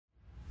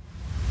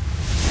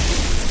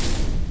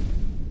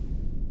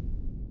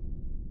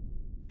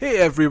Hey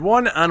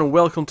everyone, and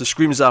welcome to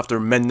Screams After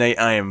Midnight.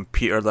 I am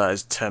Peter, that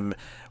is Tim.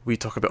 We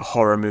talk about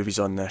horror movies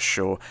on this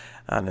show,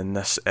 and in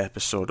this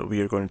episode we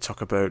are going to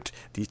talk about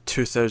the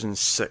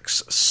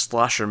 2006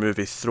 slasher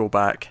movie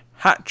throwback,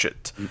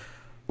 Hatchet.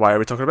 Why are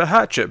we talking about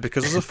Hatchet?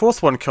 Because there's a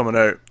fourth one coming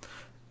out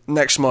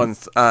next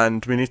month,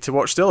 and we need to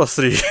watch the other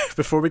three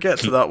before we get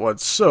to that one.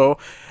 So,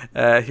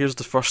 here's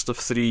the first of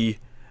three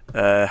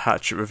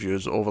Hatchet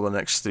reviews over the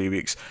next 3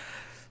 weeks.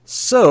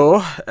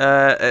 So,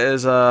 it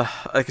is like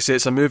I say,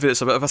 it's a movie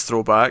that's a bit of a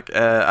throwback.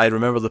 I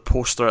remember the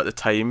poster at the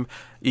time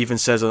even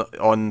says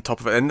on top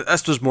of it, and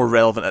this was more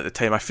relevant at the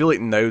time. I feel like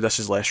now this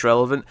is less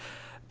relevant,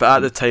 but at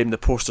the time the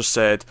poster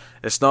said,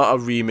 it's not a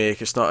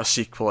remake, it's not a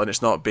sequel, and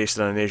it's not based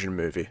on an Asian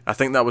movie. I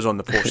think that was on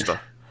the poster.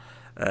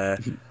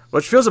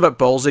 Which feels a bit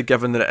ballsy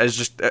given that it is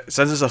just,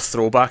 since it's a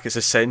throwback, it's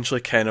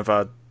essentially kind of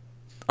a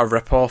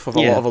rip-off of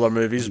a lot of other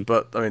movies,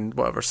 but, I mean,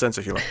 whatever, sense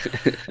of humour.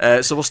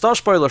 So we'll start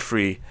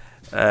spoiler-free,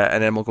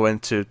 and then we'll go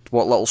into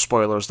what little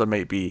spoilers there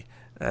might be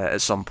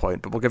at some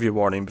point, but we'll give you a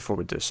warning before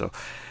we do so.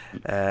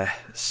 I'd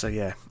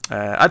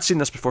seen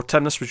this before.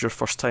 Tim, this was your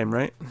first time,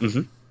 right?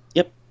 Mm-hmm.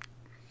 Yep.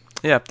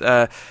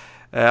 Yeah,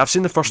 I've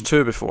seen the first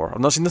two before.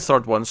 I've not seen the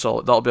third one,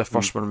 so that'll be a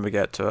first one when we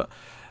get to it.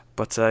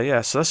 But so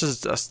this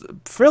is a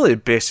fairly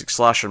basic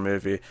slasher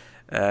movie.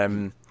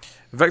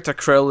 Victor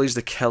Crowley's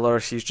the killer.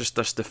 He's just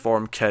this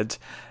deformed kid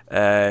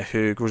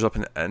who grows up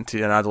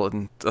into an adult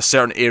in a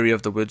certain area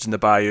of the woods in the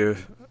bayou.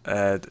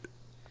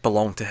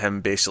 Belong to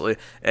him, basically.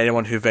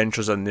 Anyone who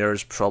ventures in there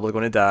is probably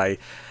going to die.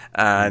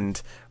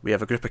 And we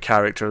have a group of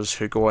characters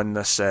who go on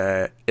this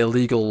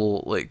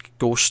illegal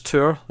ghost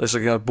tour. There's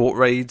a boat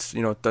ride,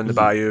 down the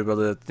bayou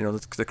where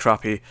the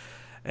crappy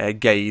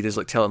guide is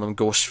telling them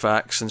ghost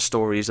facts and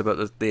stories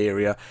about the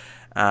area,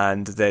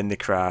 and then they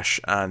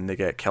crash and they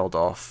get killed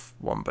off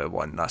one by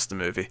one. That's the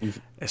movie.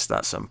 It's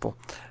that simple.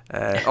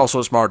 Also,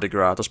 it's Mardi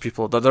Gras. There's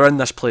people they're in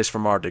this place for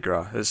Mardi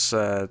Gras. It's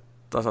that's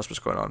what's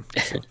going on.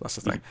 So that's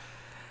the thing.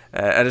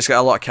 And it's got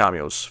a lot of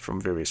cameos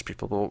from various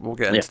people, but we'll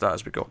get into that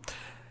as we go.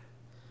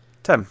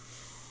 Tim.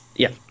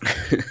 Yeah.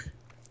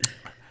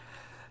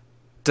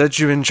 Did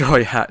you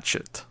enjoy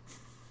Hatchet?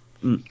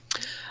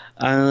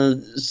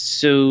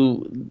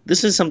 So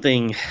this is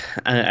something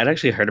I'd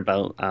actually heard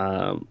about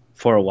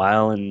for a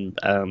while, and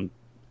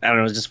I don't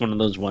know, it's just one of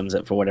those ones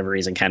that for whatever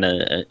reason kind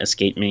of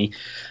escaped me.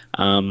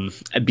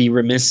 I'd be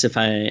remiss if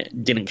I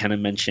didn't kind of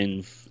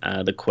mention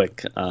the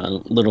quick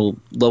little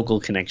local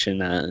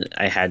connection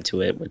I had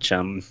to it, which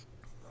when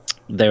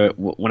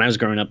I was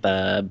growing up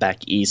back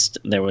east,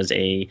 there was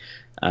a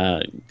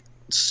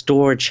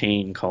store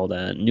chain called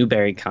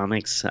Newberry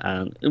Comics.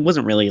 It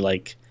wasn't really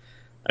like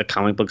a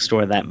comic book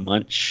store that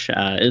much.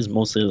 It was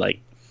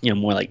mostly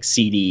more like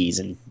CDs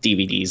and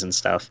DVDs and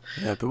stuff.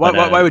 Yeah, but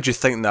why would you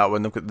think that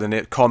when they've got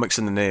the comics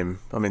in the name?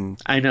 I mean,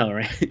 I know,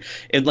 right?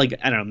 It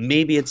I don't know.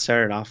 Maybe it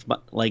started off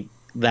like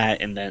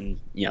that, and then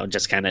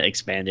just kind of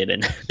expanded,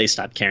 and they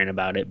stopped caring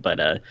about it.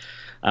 But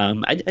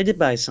I did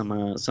buy some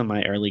of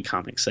my early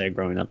comics there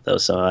growing up, though.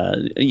 So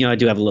I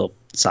do have a little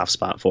soft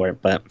spot for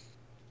it, but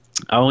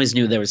I always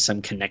knew there was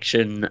some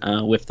connection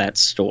with that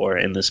store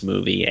in this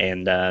movie,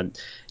 and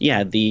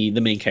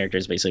the main character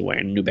is basically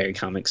wearing Newberry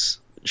Comics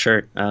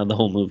shirt the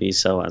whole movie,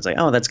 so I was like,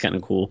 oh, that's kind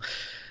of cool.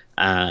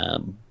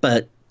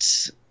 But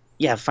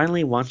yeah,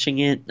 finally watching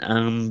it,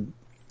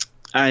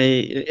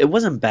 it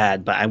wasn't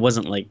bad, but I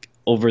wasn't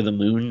over the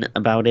moon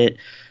about it.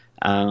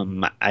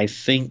 I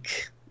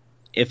think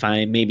if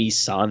I maybe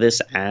saw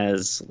this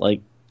as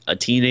a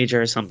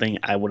teenager or something,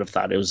 I would have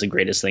thought it was the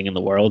greatest thing in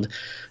the world.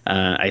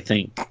 I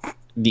think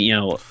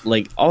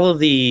all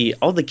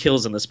the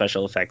kills and the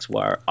special effects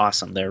were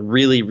awesome. They're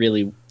really,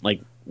 really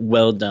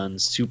well done.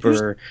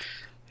 Super.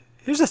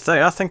 Here's the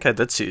thing. I think I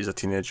did see it as a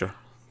teenager.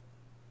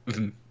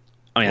 Mm-hmm.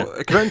 Oh yeah. Well,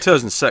 it came out in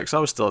 2006. I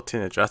was still a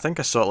teenager. I think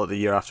I saw it the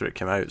year after it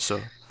came out.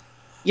 So.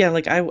 Yeah,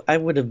 I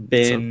would have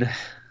been.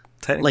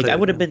 So, I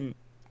would have been.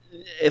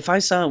 If I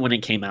saw it when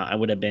it came out, I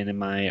would have been in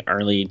my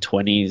early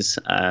 20s.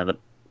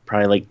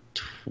 Probably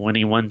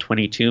 21,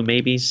 22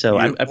 maybe. So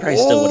I probably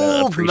still would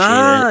have appreciated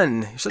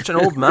man. You're such an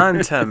old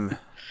man, Tim.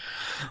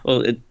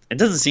 Well, it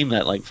doesn't seem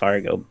that far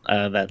ago,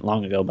 that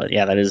long ago, but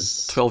yeah, that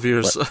is 12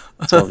 years.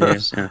 12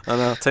 years. Yeah. I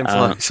know, time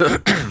flies.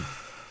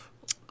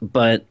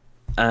 But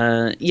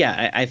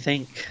I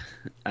think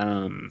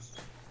some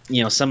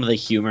of the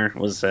humor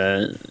was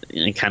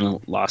kind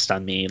of lost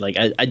on me.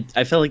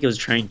 I felt like it was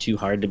trying too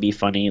hard to be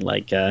funny.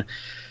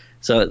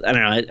 So I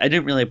don't know. I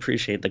didn't really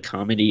appreciate the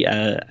comedy,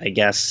 I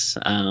guess,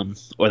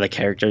 or the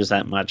characters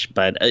that much.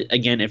 But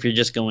again, if you're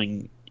just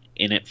going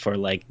in it for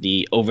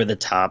the over the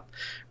top,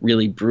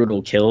 really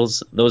brutal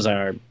kills, those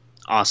are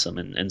awesome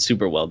and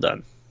super well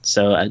done.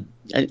 So I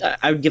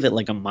would give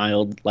it a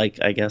mild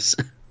I guess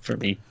for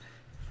me.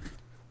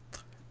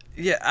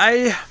 Yeah,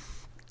 I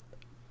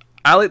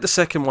like the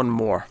second one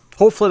more.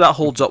 Hopefully that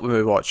holds up when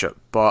we watch it.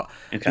 But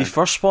the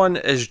first one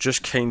is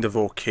just kind of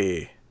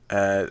okay.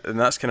 And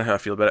that's kind of how I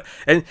feel about it.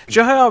 And do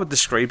you know how I would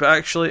describe it,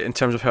 actually, in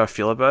terms of how I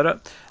feel about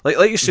it?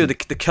 Like you said,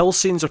 the kill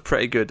scenes are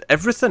pretty good.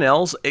 Everything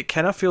else, it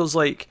kind of feels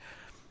like...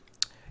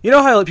 You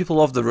know how people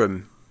love The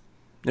Room?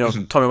 You know,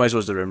 Tommy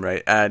Wiseau's The Room,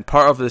 right? And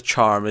part of the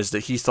charm is that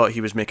he thought he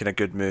was making a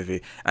good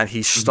movie, and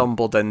he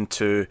stumbled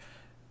into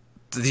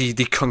the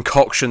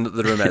concoction that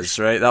The Room is,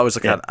 right? That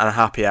was like a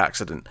happy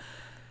accident.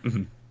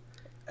 And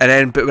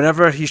then, but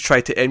whenever he's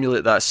tried to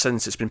emulate that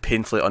since, it's been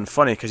painfully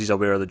unfunny because he's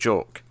aware of the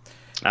joke.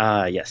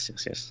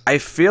 Yes. I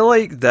feel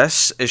like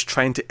this is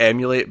trying to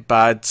emulate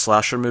bad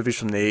slasher movies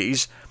from the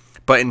 80s,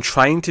 but in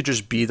trying to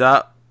just be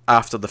that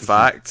after the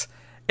fact,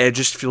 it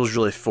just feels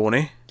really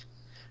phony.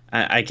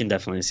 I can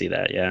definitely see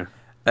that, yeah.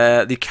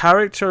 The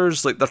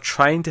characters, like, they're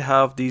trying to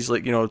have these,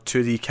 like, you know,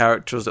 2D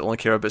characters that only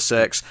care about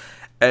sex,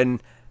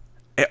 and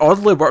it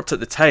oddly worked at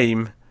the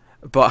time,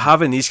 but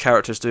having these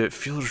characters do it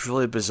feels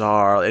really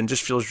bizarre, and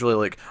just feels really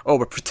like, oh,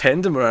 we're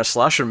pretending we're in a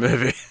slasher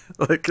movie.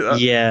 Like that.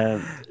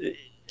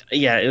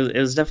 Yeah, it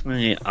was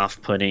definitely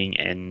off-putting,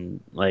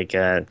 and, like,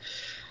 yeah,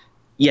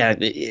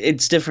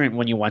 it's different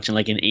when you're watching,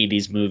 like, an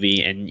 80s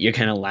movie, and you're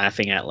kind of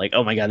laughing at, like,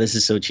 oh my god, this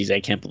is so cheesy, I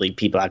can't believe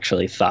people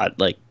actually thought,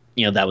 like,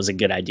 you know, that was a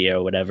good idea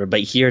or whatever. But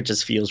here it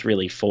just feels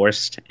really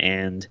forced.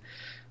 And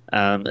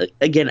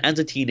again, as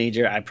a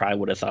teenager, I probably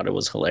would have thought it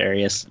was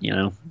hilarious, you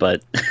know.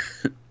 But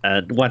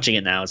watching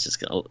it now, it's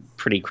just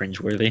pretty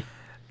cringeworthy.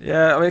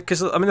 Yeah, I mean,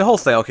 because the whole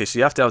thing. Okay, so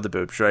you have to have the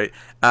boobs, right?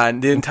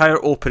 And the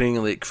entire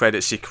opening like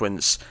credit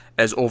sequence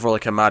is over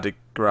like a Mardi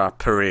Gras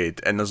parade,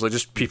 and there's like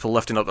just people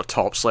lifting up their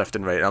tops left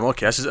and right. And I'm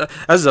okay. This is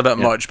a bit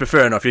much, but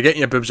fair enough. You're getting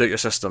your boobs out your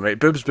system, right?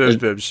 Boobs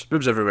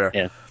everywhere.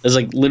 Yeah, there's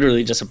like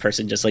literally just a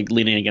person just like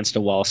leaning against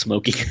a wall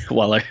smoking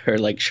while her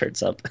like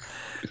shirt's up.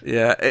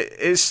 Yeah,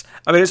 it's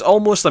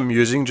almost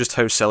amusing just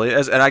how silly it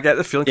is, and I get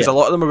the feeling because a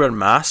lot of them are wearing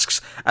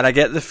masks, and I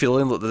get the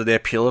feeling that the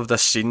appeal of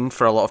this scene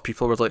for a lot of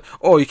people was like,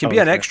 oh, you can be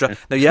an extra.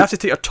 Now you have to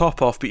take your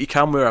top off, but you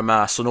can wear a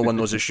mask so no one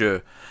knows it's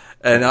you.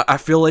 And I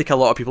feel like a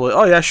lot of people are like,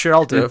 oh yeah, sure,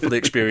 I'll do it for the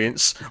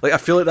experience. Like, I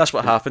feel like that's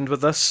what happened with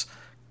this.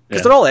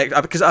 Because they're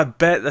all because I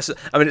bet this.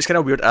 I mean, it's kind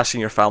of weird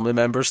asking your family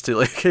members to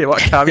like, hey, what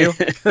cameo?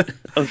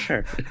 Oh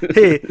sure.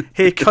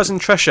 hey, cousin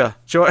Trisha,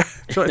 do you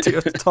want to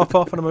take your top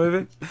off in a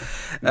movie?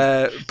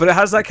 But it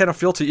has that kind of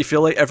feel to it. You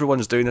feel like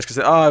everyone's doing this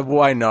because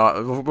why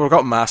not? We've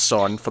got masks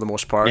on for the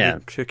most part. Yeah.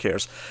 Who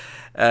cares?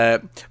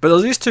 But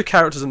there's these two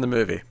characters in the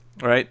movie.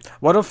 Right,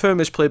 one of whom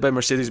is played by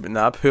Mercedes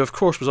McNabb, who of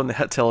course was on the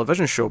hit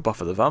television show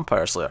Buffy the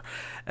Vampire Slayer.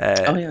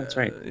 Oh yeah, that's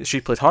right. She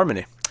played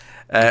Harmony.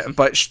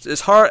 But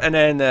it's her and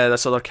then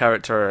this other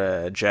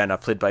character, Jenna,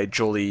 played by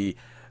Jolie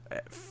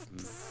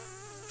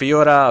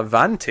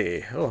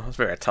Fioravanti. Oh, that's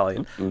very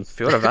Italian.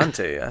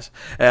 Fioravanti, yes.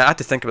 I had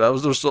to think about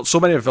it. There was so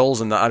many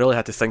vowels in that, I really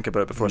had to think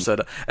about it before I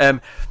said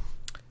it.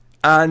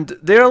 And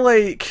they're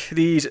like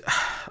these,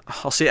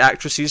 I'll say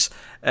actresses,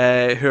 who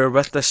are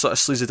with this sort of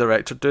sleazy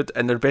director dude,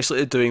 and they're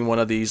basically doing one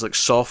of these like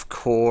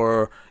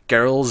softcore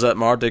girls at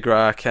Mardi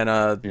Gras kind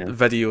of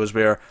videos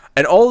where,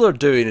 and all they're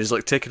doing is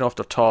like taking off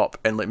their top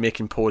and like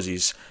making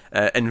poses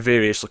in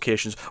various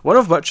locations. One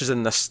of which is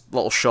in this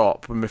little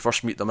shop when we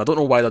first meet them. I don't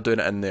know why they're doing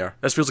it in there.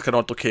 This feels like an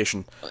odd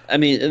location. I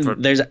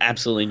mean, there's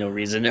absolutely no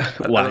reason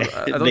why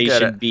they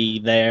should be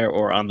there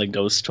or on the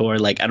ghost tour.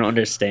 Like, I don't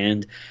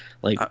understand.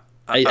 Like,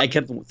 I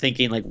kept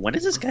thinking, like, when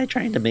is this guy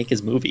trying to make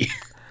his movie?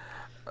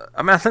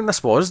 I mean, I think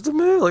this was the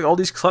movie. Like, all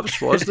these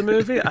clips was the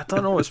movie. I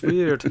don't know. It's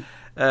weird.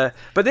 But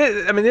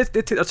they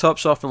take their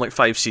tops off in like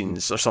 5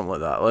 scenes or something like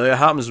that. Like, it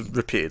happens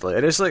repeatedly.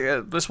 And it's like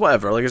it's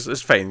whatever. Like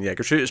it's fine. Yeah,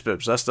 gratuitous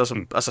boobs. That's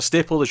a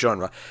staple of the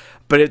genre.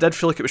 But it did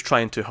feel like it was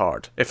trying too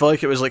hard. It felt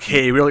like it was like,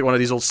 hey, we're like one of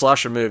these old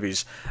slasher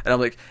movies. And I'm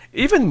like,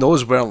 even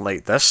those weren't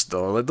like this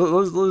though. Like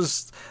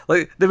those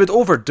like they would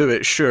overdo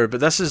it, sure. But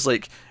this is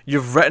like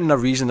you've written a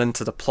reason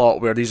into the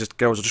plot where these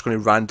girls are just going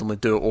to randomly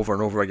do it over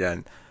and over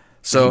again.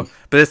 So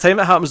by the time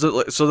it happens,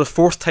 so the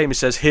 4th time he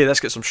says, "Hey, let's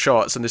get some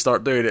shots," and they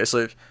start doing it, it's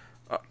like,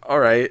 all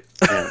right,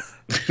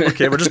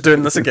 okay, we're just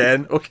doing this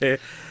again. Okay,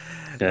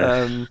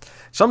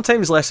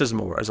 sometimes less is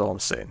more, is all I'm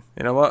saying.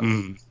 You know what?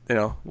 You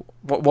know,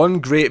 one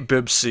great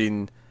boob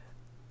scene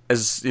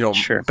is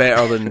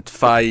better than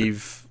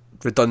 5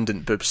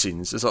 redundant boob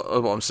scenes. Is what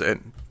I'm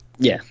saying.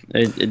 Yeah,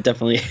 it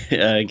definitely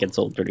gets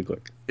old pretty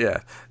quick.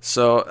 Yeah,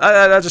 so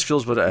that just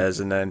feels what it is.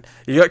 And then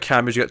you got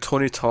cameos. You got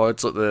Tony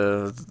Todd's like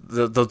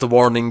the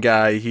warning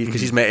guy.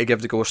 Because he's meant to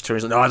give the ghost tour.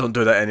 He's like, no, I don't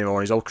do that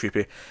anymore. He's all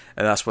creepy,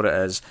 and that's what it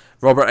is.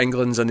 Robert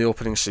Englund's in the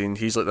opening scene.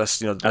 He's like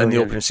this,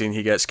 opening scene,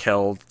 he gets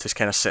killed to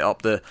kind of set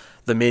up the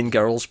main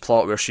girl's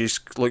plot where she's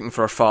looking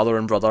for her father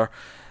and brother.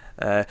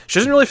 She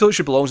doesn't really feel like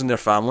she belongs in their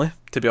family,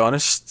 to be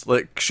honest.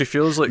 Like she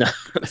feels like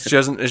she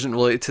isn't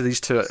related to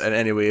these two in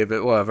any way.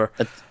 But whatever.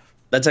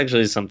 That's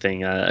actually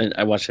something,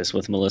 I watched this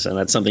with Melissa, and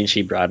that's something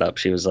she brought up.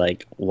 She was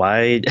like,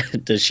 why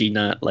does she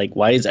not, like,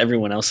 why is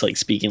everyone else, like,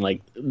 speaking, like,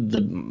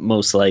 the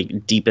most,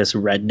 like, deepest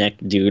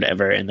redneck dude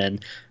ever, and then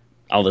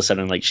all of a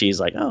sudden, like, she's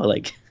like, oh,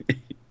 like,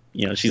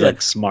 she's,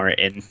 like, smart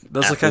and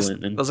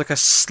affluent. There's, like, a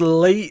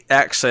slight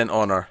accent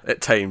on her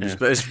at times,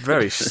 but it's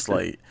very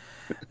slight.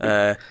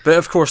 But,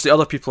 of course, the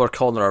other people are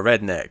calling her a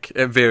redneck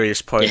at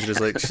various points. It's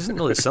like, she doesn't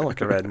really sound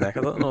like a redneck.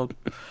 I don't know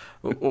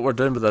what we're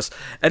doing with this.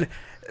 And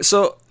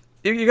so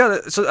you got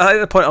it. So I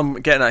think the point I'm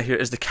getting at here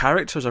is the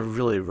characters are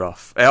really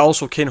rough.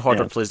 Also, Kane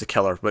Hodder Yeah. plays the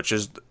killer, which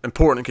is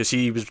important because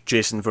he was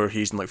Jason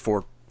Voorhees in like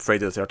 4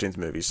 Friday the 13th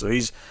movies.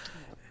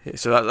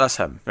 That's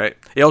him, right?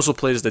 He also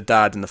plays the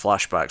dad in the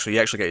flashback, so you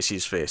actually get to see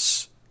his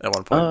face at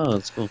one point. Oh,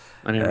 that's cool.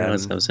 I didn't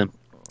realize that was him.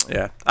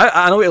 Yeah,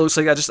 I know what it looks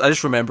like. I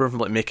just remember him from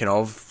like making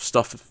of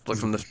stuff like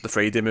from the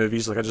Friday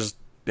movies. Like I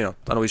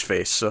know his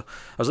face, so I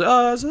was like,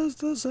 oh,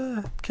 there's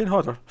Kane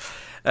Hodder.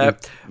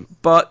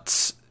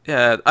 But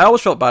yeah, I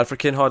always felt bad for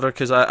Kane Hodder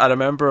because I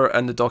remember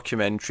in the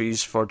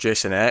documentaries for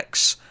Jason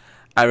X,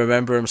 I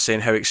remember him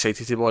saying how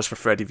excited he was for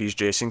Freddy vs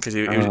Jason because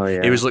he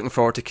was looking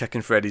forward to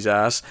kicking Freddy's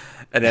ass,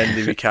 and then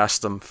they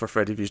recast him for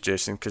Freddy vs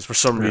Jason because for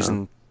some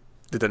reason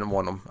they didn't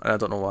want him, and I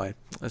don't know why.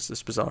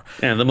 It's bizarre.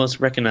 Yeah, the most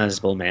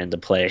recognizable man to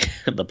play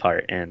the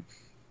part, and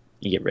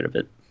you get rid of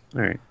it.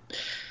 All right.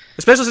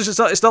 Especially since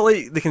it's not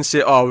like they can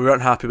say, "Oh, we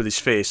weren't happy with his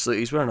face. Like,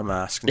 he's wearing a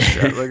mask and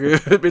shit."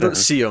 Like we don't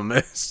see him.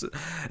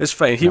 It's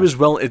fine. He was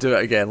willing to do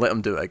it again. Let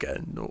him do it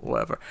again.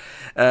 Whatever.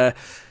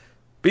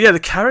 But yeah, the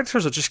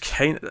characters are just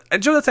kind of...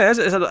 And do you know the thing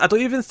is I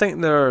don't even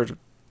think they're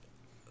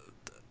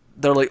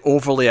like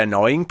overly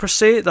annoying per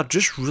se. They're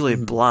just really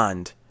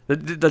bland.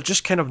 They're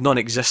just kind of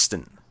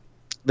non-existent.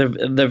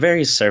 They're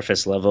very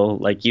surface level.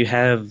 Like you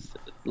have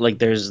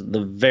there's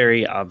the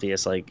very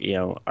obvious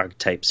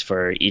archetypes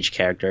for each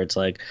character. It's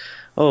like,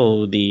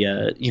 oh,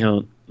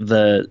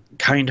 the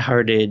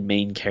kind-hearted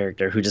main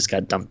character who just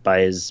got dumped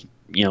by his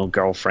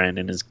girlfriend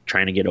and is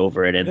trying to get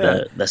over it, and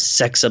the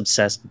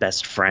sex-obsessed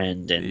best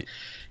friend, and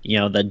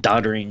the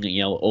doddering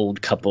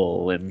old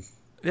couple, and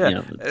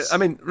I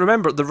mean,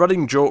 remember the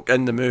running joke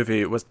in the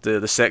movie with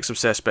the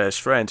sex-obsessed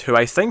best friend, who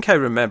I think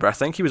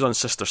he was on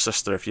Sister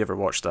Sister, if you ever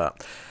watched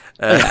that.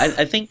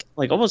 I think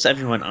like almost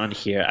everyone on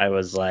here, I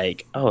was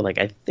like, oh, like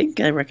I think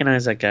I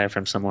recognize that guy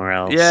from somewhere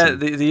else. Yeah,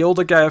 the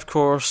older guy, of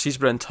course, he's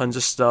been in tons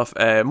of stuff.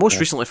 Most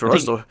recently for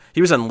us, though,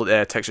 he was in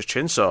Texas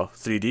Chainsaw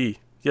 3D.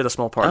 He had a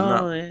small part in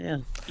that. Oh, yeah.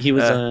 He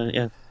was,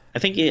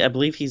 I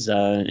believe he's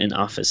in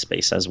Office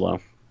Space as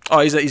well. Oh,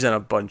 he's in a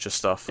bunch of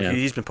stuff. Yeah.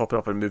 He's been popping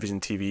up in movies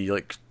and TV,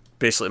 like,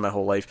 basically my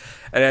whole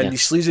life. And then the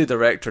sleazy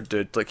director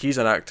dude, like, he's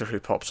an actor who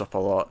pops up a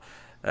lot.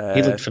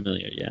 He looked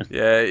familiar, yeah.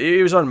 Yeah,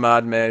 he was on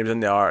Mad Men, he was in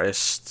The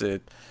Artist, he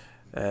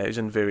was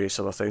in various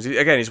other things.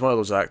 He's one of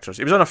those actors.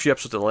 He was on a few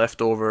episodes of The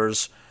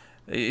Leftovers.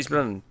 He's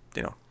been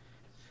in,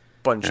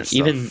 bunch of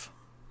stuff.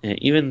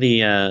 Even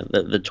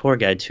the tour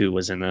guide, too,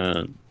 was in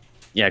a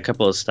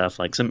couple of stuff,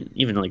 like some,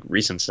 even like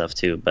recent stuff,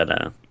 too, but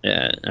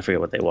I forget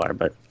what they were,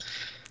 but...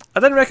 I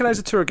didn't recognise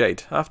the tour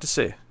guide, I have to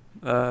say.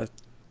 That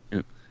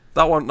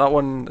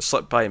one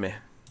slipped by me.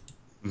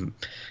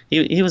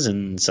 He was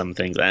in some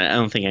things. I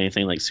don't think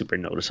anything like super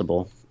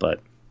noticeable, but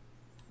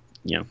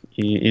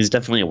he's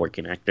definitely a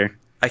working actor.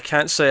 I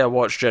can't say I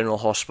watched General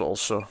Hospital,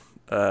 so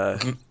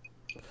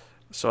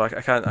so I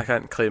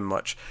can't claim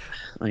much.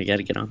 Oh, you got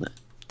to get on that.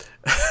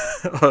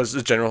 Is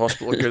the General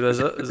Hospital good? Is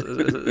it?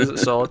 Is it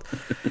solid?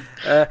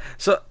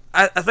 So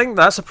I think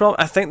that's a problem.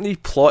 I think the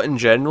plot in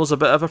general is a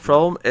bit of a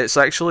problem. It's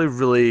actually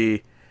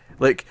really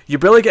like you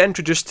barely get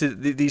introduced to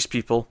these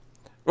people.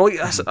 Well,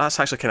 that's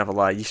actually kind of a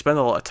lie. You spend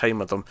a lot of time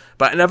with them,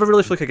 but I never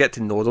really feel like I get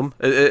to know them,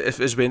 as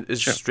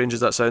strange as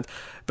that sounds.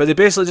 But they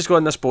basically just go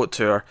on this boat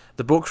tour,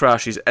 the boat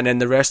crashes, and then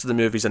the rest of the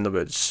movie's in the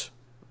woods.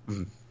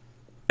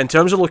 In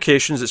terms of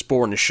locations, it's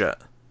boring as shit.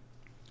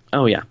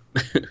 Oh, yeah.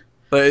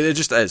 Like, it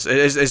just is.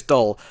 It's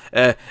dull.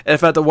 In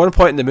fact, at one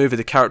point in the movie,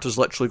 the characters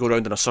literally go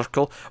around in a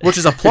circle, which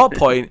is a plot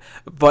point,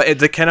 but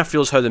it kind of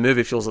feels how the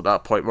movie feels at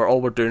that point, where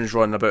all we're doing is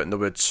running about in the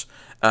woods,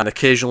 and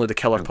occasionally the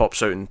killer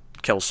pops out and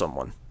kills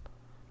someone.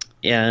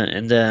 Yeah,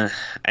 and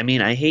I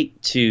mean, I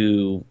hate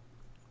to,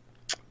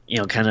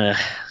 kind of,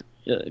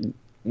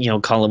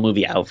 call a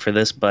movie out for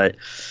this, but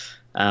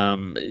I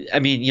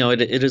mean,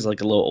 it is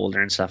like a little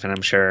older and stuff, and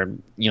I'm sure,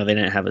 they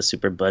didn't have a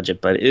super budget,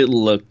 but it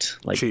looked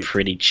like cheap.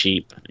 Pretty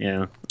cheap.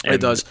 Yeah, and,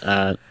 it does.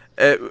 I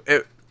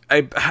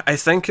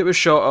think it was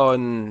shot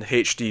on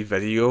HD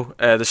video.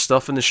 The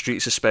stuff in the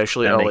streets,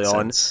 especially early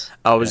on,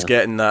 I was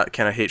getting that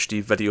kind of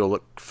HD video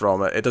look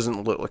from it. It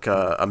doesn't look like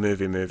a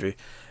movie.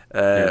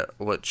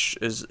 Which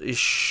is a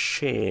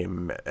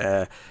shame.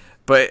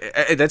 But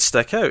it did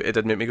stick out. It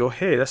did make me go,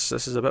 hey, this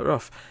is a bit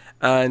rough.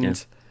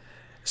 And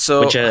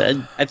so... Which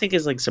I think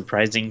is like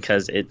surprising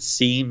because it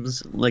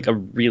seems like a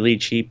really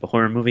cheap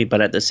horror movie,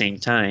 but at the same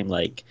time,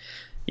 like,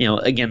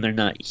 again, they're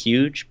not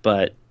huge,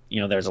 but,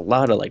 there's a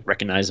lot of like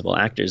recognizable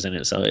actors in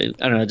it. So, I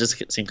don't know, it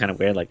just seemed kind of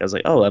weird. Like, I was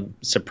like, oh, I'm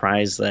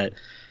surprised that,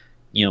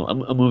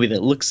 a movie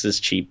that looks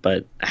this cheap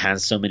but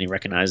has so many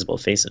recognizable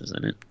faces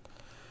in it.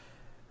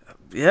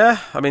 Yeah,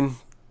 I mean,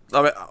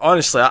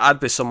 honestly, I'd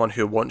be someone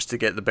who wants to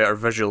get the better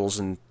visuals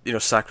and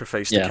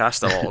sacrifice the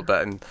cast a little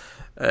bit, and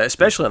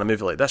especially in a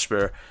movie like this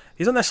where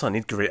you don't necessarily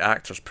need great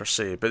actors per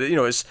se. But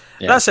it's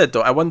that said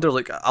though, I wonder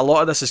like a lot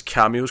of this is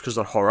cameos because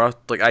they're horror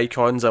like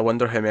icons. I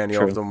wonder how many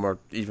of them were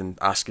even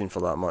asking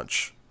for that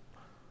much.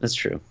 That's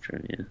true.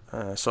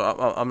 Yeah. So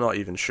I'm not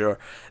even sure.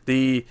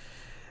 The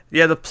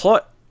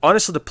plot.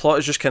 Honestly, the plot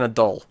is just kind of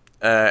dull.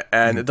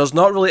 And there's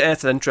not really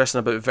anything interesting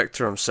about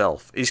Victor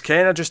himself. He's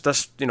kind of just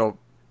this,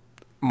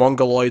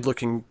 mongoloid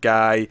looking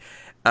guy,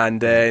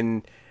 and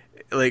then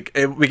like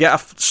we get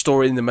a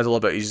story in the middle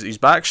about his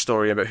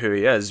backstory about who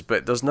he is,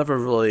 but there's never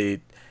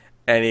really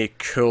any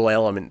cool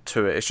element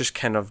to it. It's just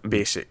kind of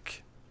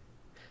basic.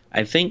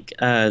 I think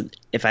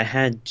if I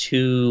had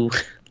two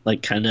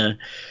like kind of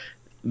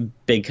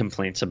big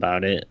complaints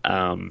about it,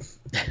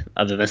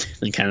 other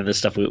than kind of the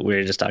stuff we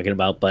were just talking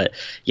about, but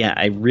yeah,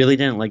 I really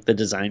didn't like the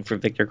design for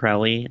Victor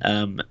Crowley.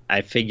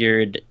 I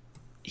figured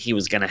he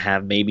was gonna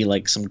have maybe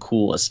like some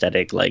cool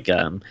aesthetic, like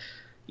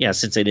yeah,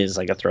 since it is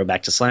like a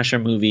throwback to slasher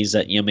movies,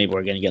 that maybe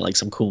we're gonna get like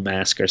some cool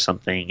mask or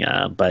something.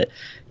 But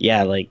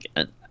yeah, like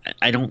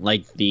I don't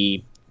like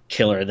the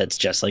killer that's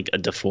just like a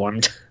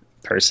deformed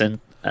person.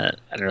 I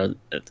don't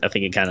know. I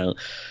think it kind of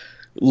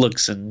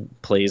looks and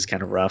plays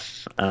kind of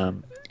rough.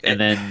 And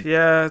then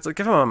yeah, it's like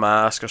give him a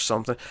mask or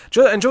something.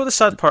 Do you know what the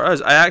sad part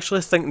is? I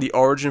actually think the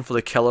origin for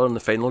the killer in the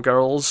Final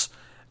Girls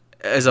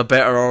is a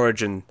better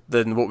origin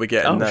than what we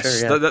get in this.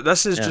 Sure, yeah.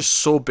 This is just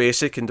so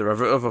basic and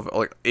derivative of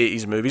like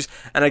 80s movies,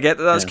 and I get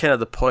that that's kind of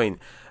the point.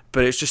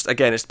 But it's just,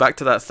 again, it's back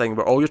to that thing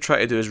where all you're trying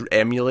to do is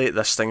emulate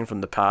this thing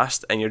from the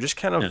past, and you're just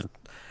kind of,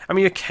 I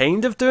mean, you're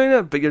kind of doing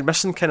it, but you're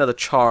missing kind of the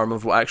charm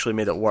of what actually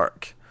made it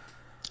work.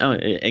 Oh,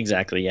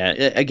 exactly. Yeah.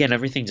 Again,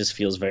 everything just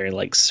feels very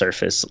like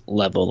surface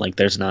level. Like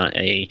there's not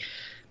a,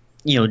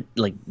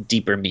 like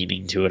deeper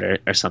meaning to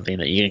it or something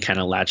that you can kind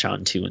of latch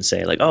on to and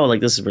say like, oh,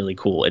 like this is really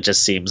cool. It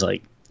just seems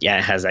like, yeah,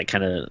 it has that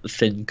kind of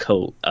thin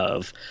coat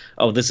of,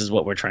 oh, this is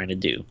what we're trying to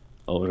do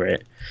over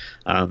it.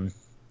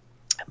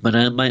 But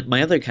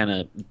my other kind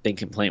of big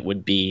complaint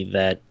would be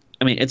that,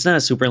 I mean, it's not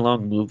a super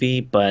long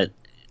movie, but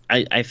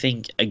I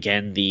think,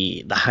 again,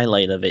 the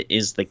highlight of it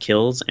is the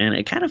kills, and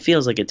it kind of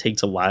feels like it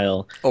takes a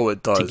while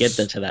it does. To get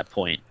to that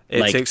point.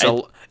 It like, takes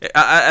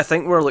I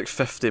think we're like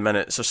 50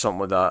 minutes or something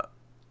like that.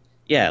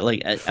 Yeah,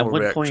 like at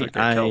one point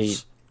I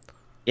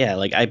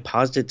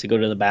paused it to go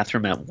to the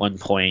bathroom at one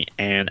point,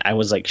 and I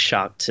was like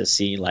shocked to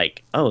see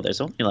like, oh,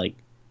 there's only like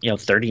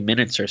 30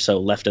 minutes or so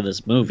left of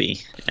this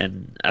movie,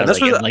 and I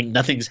was like,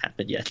 nothing's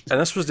happened yet. And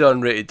this was the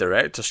unrated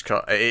director's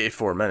cut at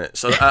 84 minutes.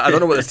 So I don't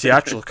know what the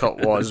theatrical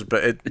cut was,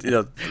 but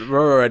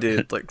we're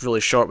already like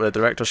really short with the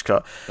director's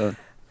cut.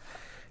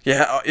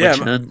 Yeah.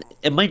 Which,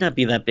 it might not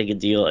be that big a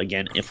deal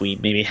again if we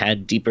maybe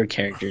had deeper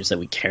characters that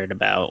we cared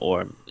about,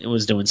 or it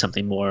was doing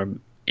something more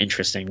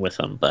interesting with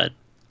them, but.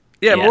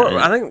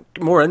 I think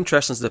more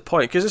interesting is the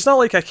point, because it's not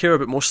like I care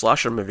about most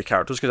slasher movie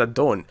characters, because I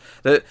don't.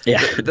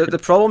 The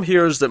problem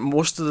here is that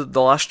most of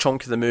the last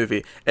chunk of the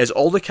movie is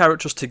all the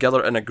characters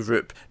together in a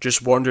group,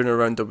 just wandering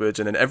around the woods,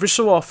 and then every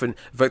so often,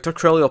 Victor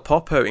Crowley will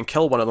pop out and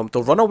kill one of them.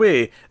 They'll run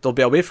away, they'll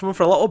be away from him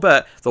for a little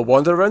bit, they'll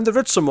wander around the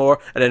woods some more,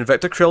 and then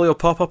Victor Crowley will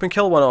pop up and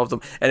kill one of them,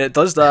 and it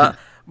does that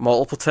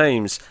multiple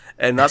times,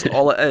 and that's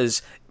all it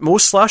is.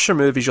 Most slasher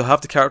movies, you'll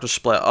have the characters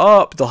split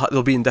up,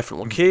 they'll be in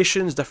different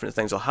locations, different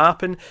things will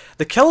happen.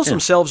 The kills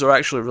themselves are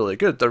actually really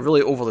good. They're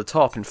really over the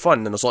top and fun,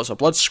 and there's lots of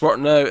blood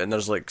squirting out, and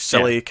there's like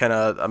silly kind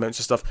of amounts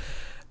of stuff.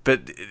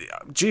 But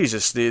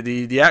Jesus,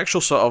 the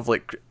actual sort of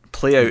like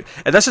play out,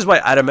 and this is why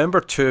I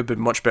remember 2 being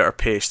much better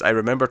paced. I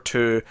remember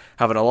 2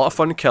 having a lot of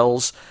fun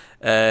kills,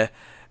 and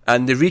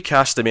they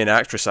recast the main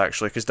actress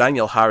actually, because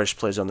Danielle Harris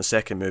plays on the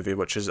second movie,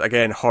 which is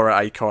again horror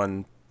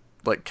icon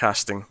like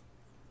casting.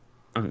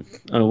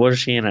 Oh, what is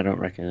she in? I don't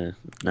recognize.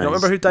 You don't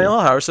remember who Danielle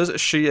Harris is?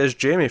 She is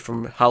Jamie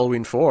from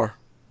Halloween 4.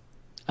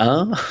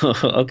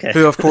 Oh, okay.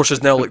 Who, of course,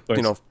 is now like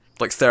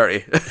like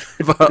 30,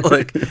 but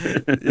like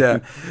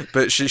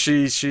But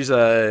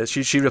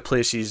she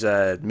replaces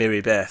Mary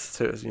Beth,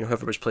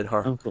 whoever was playing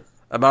her. Oh, cool.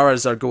 Amara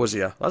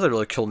Zargozia. That's a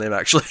really cool name,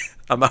 actually.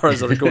 Amara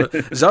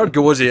Zargozia.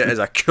 Zargozia is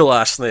a cool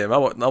ass name. I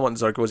want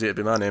Zargozia to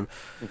be my name.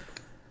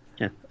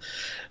 Yeah.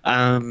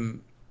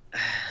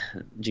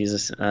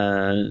 Jesus.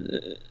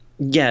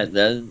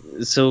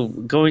 So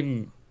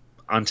going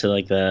onto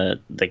like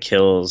the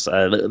kills,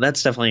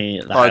 that's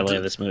definitely the highlight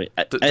of this movie.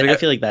 I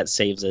feel like that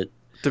saves it.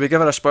 Do we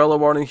give it a spoiler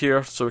warning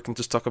here so we can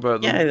just talk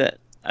about them? Yeah,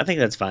 I think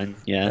that's fine.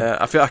 Yeah,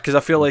 I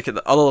feel like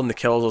other than the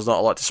kills, there's not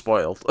a lot to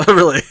spoil,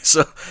 really.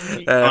 So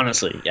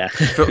honestly, yeah,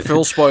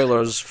 full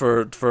spoilers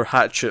for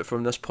Hatchet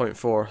from this point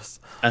forth.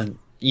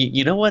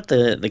 You know what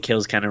the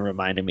kills kind of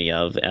reminded me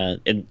of,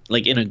 in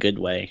a good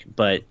way,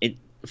 but it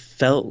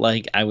felt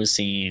like I was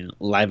seeing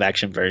live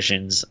action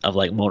versions of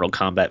like Mortal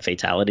Kombat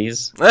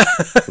fatalities. I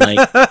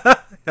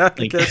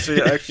can see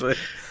it, actually.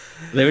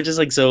 They were just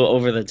like so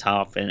over the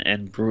top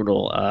and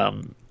brutal.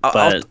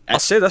 But I'll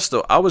say this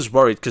though, I was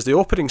worried because the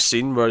opening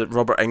scene where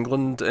Robert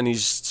Englund and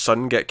his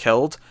son get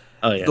killed,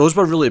 those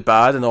were really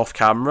bad and off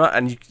camera,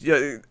 and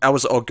I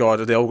was like, oh god,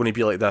 are they all going to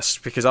be like this?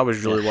 Because I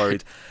was really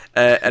worried.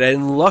 And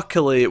then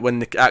luckily, when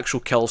the actual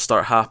kills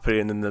start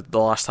happening in the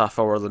last half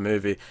hour of the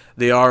movie,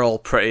 they are all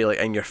pretty like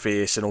in your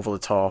face and over the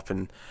top,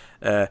 and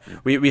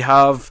we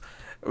have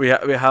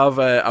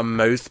a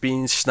mouth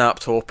being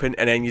snapped open,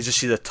 and then you just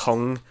see the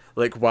tongue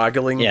like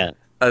waggling. Yeah,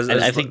 as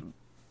I think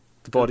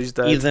the body's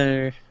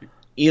dead.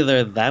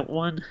 Either that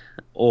one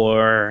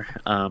or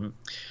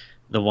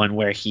the one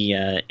where he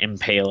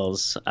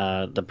impales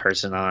the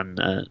person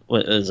on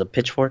what is a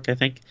pitchfork, I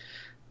think,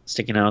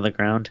 sticking out of the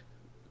ground.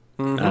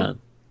 uh,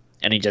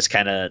 and he just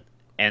kind of,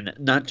 and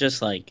not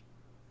just like,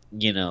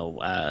 you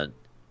know,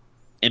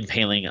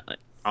 impaling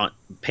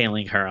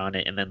impaling her on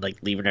it and then like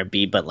leaving her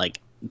be, but like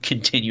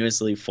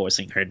continuously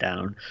forcing her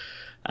down.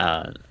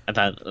 I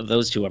thought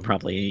those two are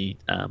probably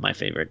my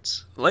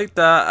favorites. Like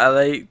that, I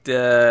liked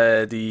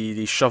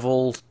the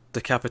shovel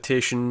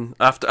decapitation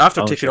after Oh,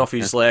 taking sure, off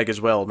his leg as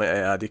well. Might I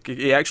add,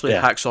 he actually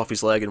yeah, hacks off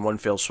his leg in one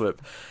fell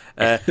swoop.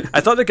 I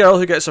thought the girl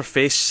who gets her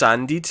face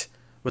sanded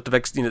with the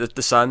big,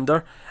 the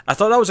sander. I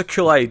thought that was a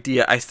cool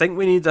idea. I think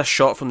we need a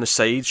shot from the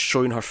sides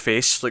showing her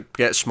face like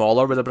get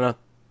smaller. Would have been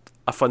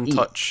a fun yeah.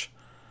 touch.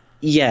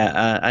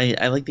 Yeah,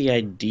 I like the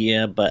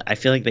idea, but I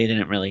feel like they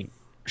didn't really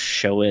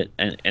show it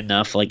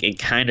enough. Like it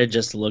kind of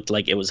just looked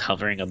like it was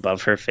hovering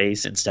above her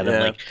face instead of Yeah.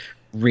 like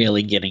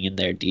really getting in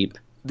there deep.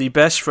 The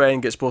best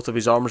friend gets both of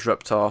his arms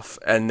ripped off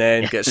and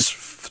then Yeah. gets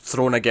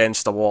thrown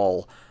against a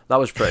wall. That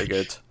was pretty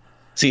good.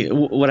 See,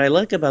 what I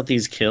like about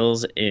these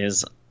kills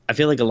is I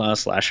feel like a lot of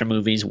slasher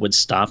movies would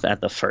stop at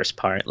the first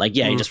part. Like,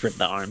 yeah, you just rip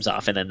the arms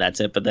off and then that's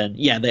it. But then,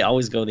 yeah, they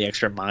always go the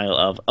extra mile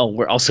of, oh,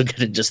 we're also going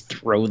to just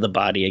throw the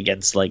body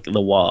against like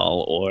the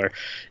wall, or,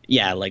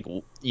 yeah, like,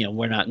 you know,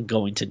 we're not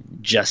going to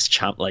just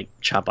chop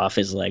off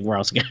his leg. We're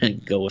also going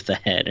to go with the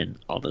head and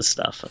all this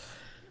stuff.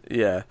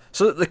 Yeah.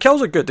 So the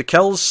kills are good. The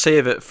kills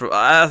save it for.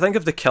 I think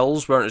if the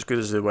kills weren't as good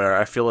as they were,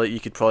 I feel like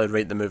you could probably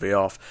write the movie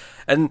off.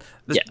 And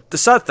Yeah, the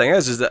sad thing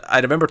is that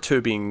I remember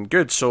two being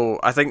good, so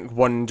I think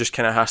one just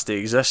kind of has to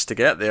exist to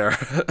get there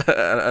in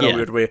a yeah,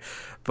 weird way.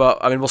 But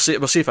I mean, we'll see.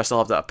 We'll see if I still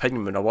have that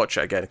opinion when I watch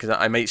it again, because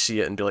I might see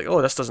it and be like,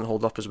 "Oh, this doesn't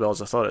hold up as well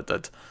as I thought it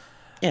did."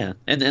 yeah.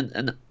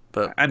 And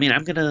But I mean,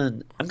 I'm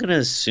gonna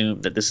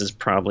assume that this is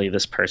probably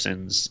this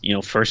person's, you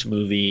know, first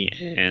movie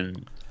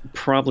and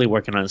probably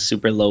working on a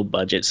super low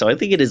budget. So I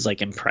think it is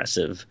like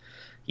impressive,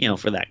 you know,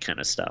 for that kind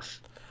of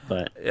stuff.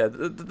 But yeah,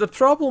 the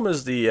problem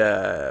is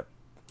the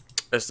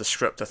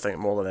script. I think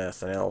more than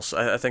anything else.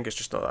 I think it's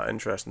just not that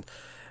interesting.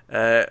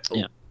 Uh,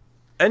 yeah,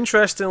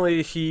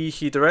 Interestingly,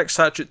 he directs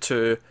Hatchet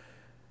 2.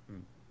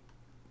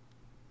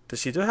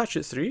 Does he do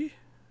Hatchet 3?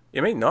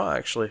 He might not,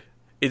 actually.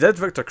 He did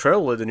Victor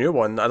Crowley, the new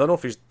one. I don't know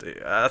if he's...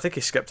 I think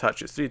he skipped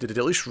Hatchet 3. Did he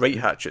at least write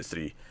Hatchet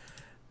 3?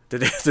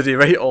 Did he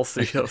write all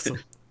three of them?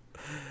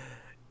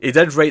 He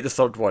did write the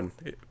third one,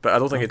 but I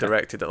don't think he okay.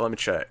 directed it. Let me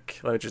check.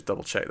 Let me just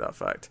double check that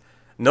fact.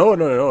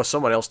 No.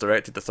 Someone else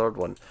directed the third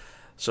one.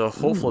 So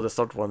hopefully Ooh, the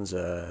third one's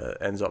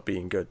ends up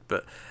being good.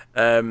 But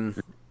yeah,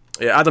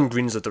 Adam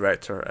Green's the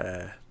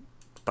director.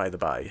 By the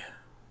by.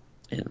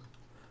 yeah.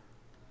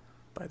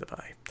 By the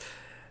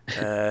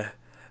by.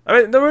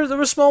 I mean, there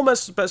were small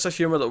bits of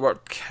humour that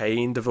worked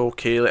kind of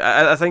okay. Like,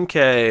 I think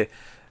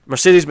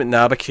Mercedes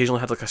McNabb occasionally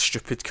had like a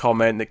stupid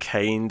comment that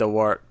kind of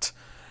worked.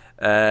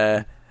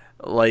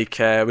 Like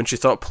when she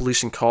thought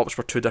police and cops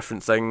were two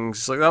different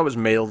things. Like that was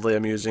mildly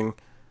amusing.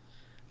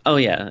 Oh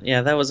yeah,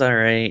 that was all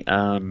right.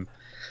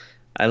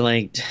 I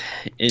liked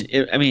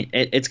it. I mean,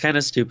 it's kind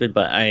of stupid,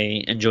 but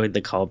I enjoyed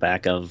the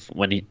callback of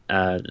when you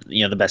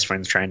know, the best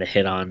friend's trying to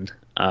hit on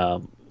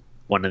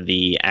one of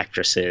the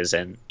actresses,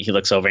 and he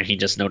looks over and he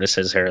just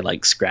notices her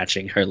like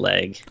scratching her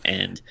leg,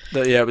 and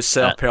Yeah, it was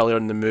set uh, up earlier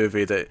in the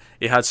movie that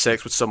he had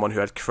sex with someone who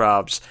had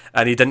crabs,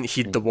 and he didn't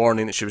heed the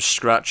warning that she was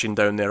scratching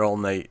down there all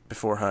night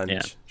beforehand.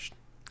 yeah,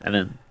 and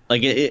then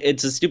like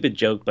it's a stupid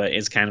joke, but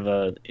it's kind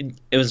of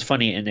it was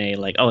funny in a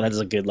like, oh, that's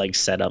a good like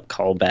setup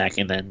callback,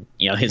 and then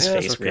you know his Yeah,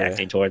 it's face okay.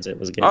 reacting towards it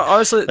was good.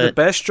 Honestly, the But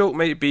best joke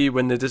might be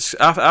when they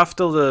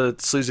after the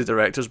sleazy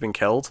director's been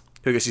killed,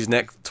 who gets his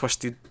neck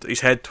twisted, his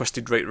head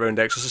twisted right round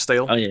Exorcist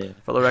style, oh yeah,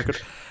 for the record.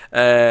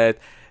 Uh,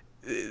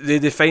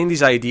 they find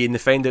his ID and they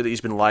find out that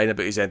he's been lying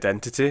about his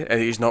identity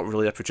and he's not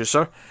really a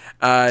producer.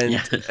 And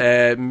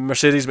yeah.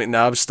 Mercedes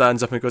McNabb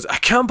stands up and goes, "I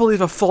can't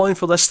believe I've fallen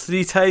for this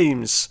 3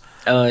 times."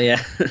 Oh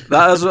yeah.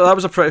 That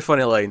was a pretty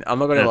funny line. I'm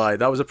not going to Yeah. lie,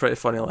 that was a pretty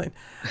funny line.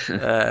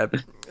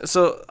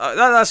 So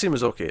that scene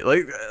was okay.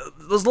 Like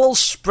there's little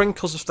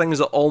sprinkles of things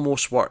that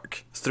almost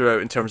work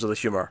throughout in terms of the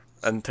humor,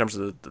 in terms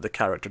of the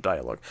character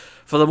dialogue.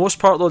 For the most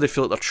part, though, they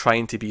feel like they're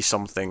trying to be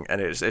something,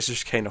 and it's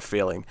just kind of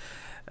failing.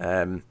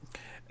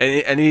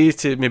 I need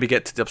to maybe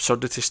get to the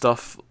absurdity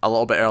stuff a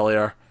little bit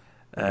earlier,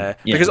 Yeah.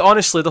 because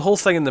honestly, the whole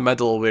thing in the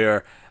middle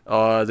where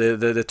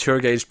the tour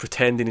guide's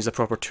pretending he's a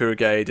proper tour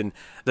guide, and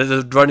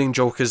the running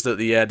joke is that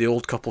the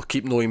old couple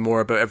keep knowing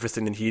more about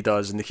everything than he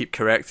does, and they keep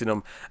correcting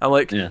him. I'm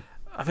like, Yeah.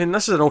 I mean,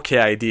 this is an okay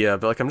idea,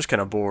 but like I'm just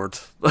kind of bored.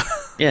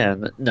 Yeah,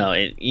 no,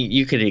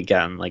 you could have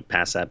gotten like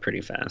past that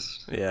pretty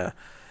fast. Yeah.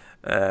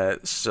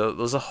 So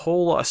there's a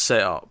whole lot of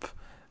setup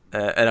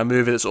in a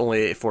movie that's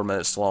only 84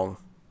 minutes long.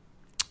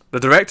 The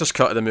director's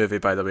cut of the movie,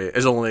 by the way,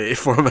 is only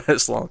 84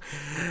 minutes long.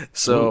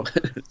 So,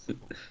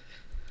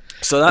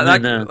 so that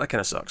And then, that kind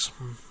of sucks.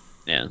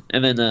 yeah,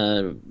 and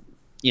then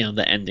you know,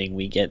 the ending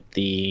we get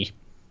the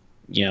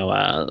you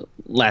know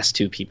last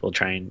two people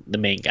trying, the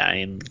main guy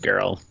and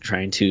girl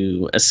trying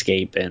to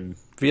escape and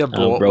Via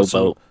boat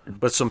rowboat.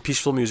 with some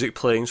peaceful music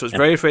playing. So it's Yeah.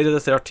 very Friday the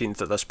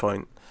 13th at this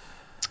point.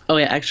 Oh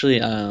yeah, actually,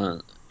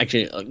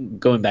 actually,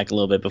 going back a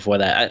little bit before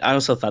that, I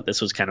also thought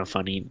this was kind of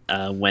funny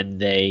when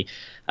they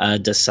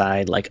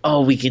decide like,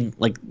 oh, we can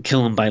like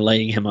kill him by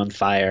lighting him on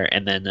fire,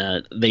 and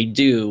then they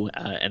do,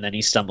 and then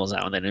he stumbles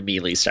out, and then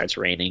immediately starts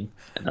raining,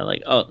 and they're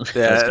like, oh, that was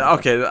kind of Yeah, funny.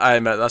 okay, I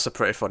admit that's a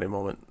pretty funny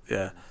moment.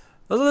 Yeah,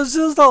 there's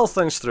little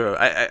things through.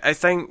 I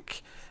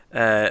think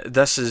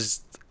this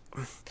is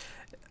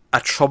a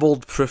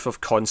troubled proof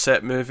of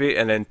concept movie,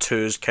 and then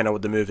two's kind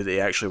of the movie that he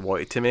actually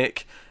wanted to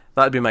make.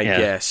 That'd be my Yeah.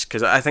 guess,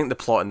 because I think the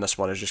plot in this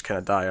one is just kind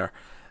of dire.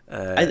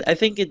 I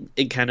think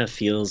it kind of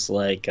feels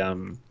like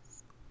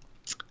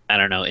I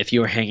don't know if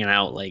you were hanging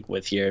out like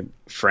with your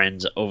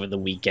friends over the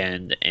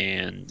weekend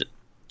and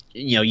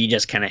you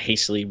just kind of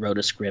hastily wrote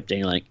a script and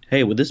you're like,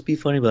 hey, would this be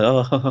funny? But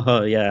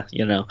oh, yeah,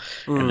 and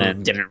Mm,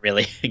 then didn't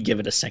really give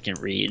it a second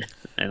read,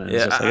 and it was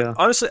yeah, just like, oh,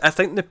 honestly, I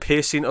think the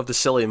pacing of the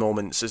silly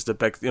moments is the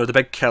big, the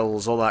big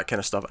kills, all that kind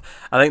of stuff.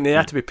 I think they had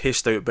yeah, to be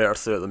paced out better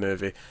throughout the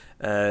movie,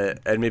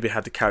 and maybe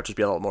had the characters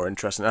be a lot more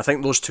interesting. I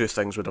think those two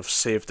things would have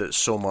saved it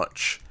so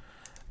much.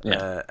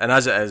 yeah, And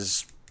as it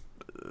is,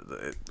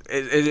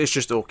 it's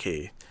just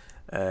okay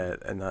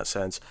in that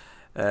sense.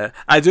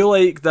 I do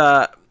like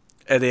that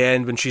at the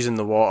end when she's in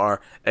the water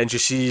and she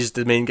sees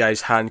the main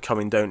guy's hand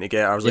coming down to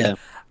get her. I was like, yeah.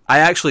 I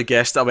actually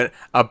guessed. I went,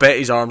 I bet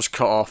his arm's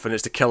cut off and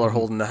it's the killer Mhm.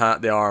 holding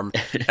the arm.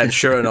 And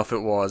sure enough,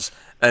 it was.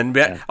 And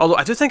Yeah. although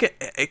I do think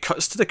it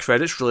cuts to the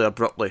credits really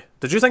abruptly.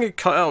 Did you think it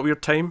cut out a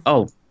weird time?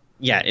 Oh,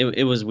 yeah,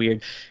 it was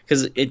weird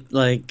because it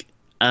like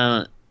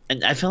and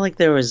I felt like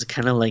there was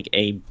kind of like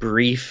a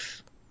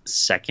brief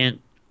second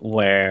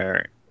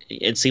where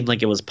it seemed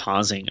like it was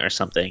pausing or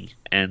something,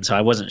 and so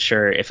I wasn't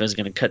sure if it was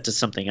going to cut to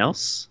something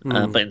else,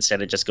 Hmm. but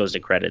instead it just goes to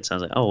credits. I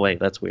was like, oh wait,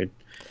 that's weird.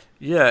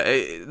 Yeah,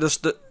 he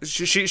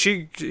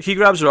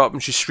grabs her up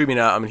and she's screaming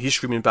at him and he's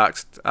screaming back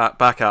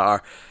at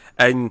her,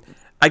 and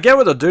I get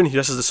what they're doing here.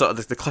 This is the sort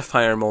of the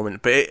cliffhanger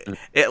moment, but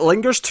it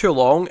lingers too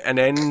long and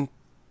then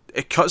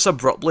it cuts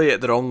abruptly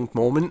at the wrong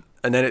moment,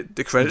 and then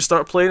the credits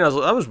start playing. I was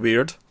like, that was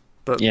weird,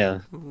 but Yeah.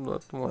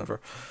 whatever.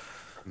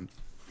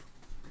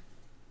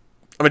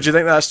 I mean, do you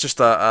think that's just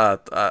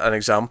an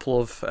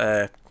example of?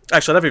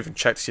 Actually, I never even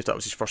checked to see if that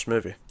was his first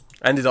movie.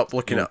 I ended up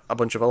looking Mm. at a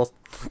bunch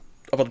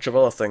of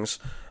other things.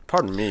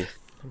 Pardon me,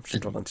 I'm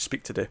struggling to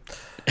speak today.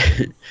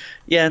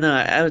 Yeah, no,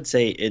 I would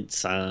say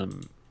it's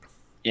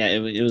yeah,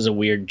 it was a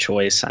weird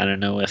choice. I don't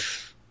know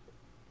if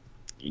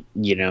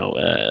you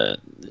know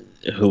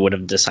who would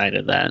have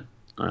decided that.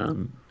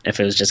 If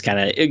it was just kind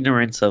of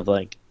ignorance of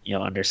like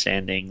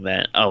understanding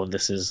that, oh,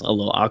 this is a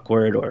little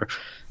awkward, or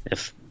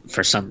if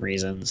for some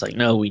reason it's like,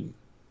 no, we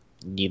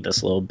need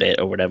this little bit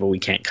or whatever, we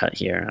can't cut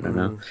here. I don't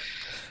know.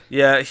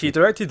 Yeah, he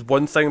directed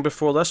one thing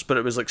before this, but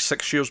it was like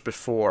 6 years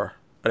before,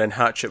 and then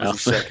Hatchet was Oh.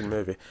 his second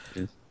movie.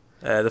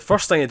 The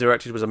first thing he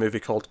directed was a movie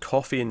called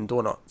Coffee and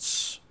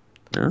Donuts.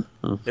 Oh,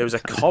 oh, It was a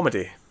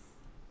comedy.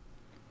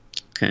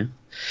 okay.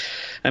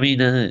 I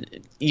mean,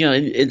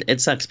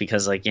 it sucks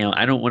because like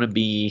I don't want to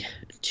be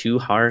too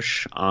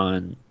harsh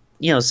on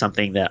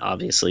something that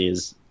obviously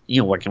is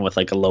working with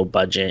like a low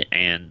budget,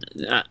 and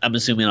I'm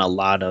assuming a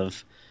lot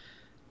of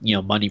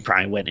money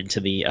probably went into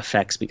the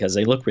effects because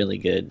they look really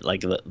good,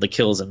 like the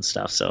kills and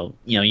stuff. So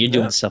you're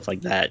doing Yeah. stuff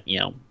like that.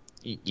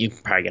 You're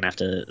probably gonna have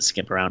to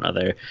skip around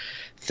other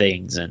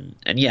things, and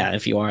yeah,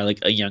 if you are like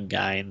a young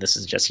guy and this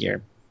is just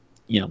your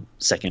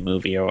second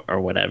movie or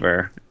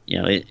whatever,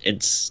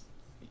 it's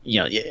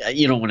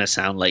you don't want to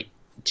sound like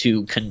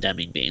too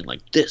condemning, being like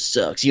this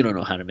sucks, you don't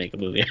know how to make a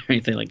movie or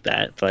anything like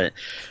that. But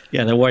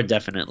yeah, there were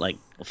definite like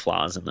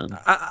flaws in them.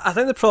 I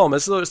think the problem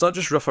is though it's not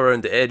just rough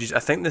around the edges. I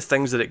think the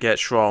things that it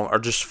gets wrong are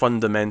just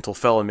fundamental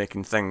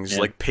filmmaking things, Yeah.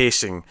 like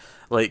pacing,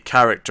 like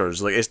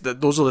characters. Like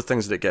those are the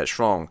things that it gets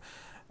wrong.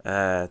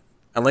 And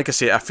like I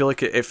say, I feel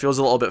like it feels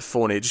a little bit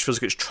phony. It just feels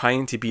like it's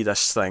trying to be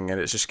this thing, and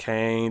it's just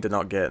kind of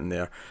not getting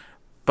there.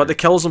 But the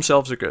kills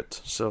themselves are good,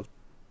 so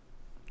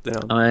you know.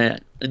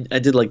 I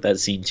did like that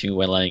scene too,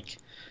 where like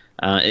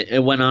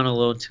it went on a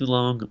little too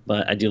long,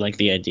 but I do like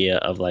the idea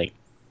of like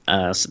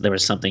there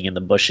was something in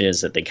the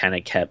bushes that they kind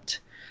of kept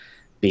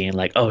being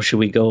like, oh, should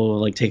we go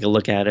like take a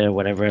look at it or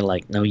whatever?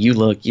 Like, no, you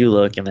look,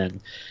 and then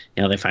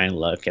they finally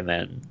look, and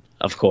then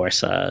of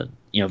course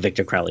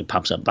Victor Crowley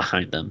pops up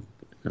behind them.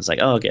 And it's like,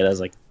 oh, okay, that's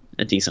like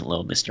a decent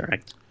little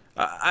misdirect.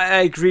 I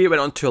agree it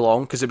went on too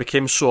long because it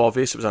became so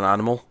obvious it was an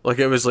animal. Like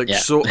it was like Yeah.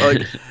 so like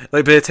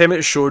by the time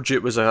it showed you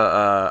it was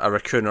a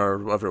raccoon or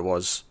whatever it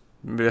was,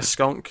 maybe a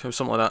skunk or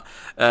something like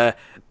that.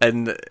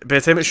 And by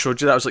the time it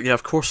showed you that, I was like, yeah,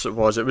 of course it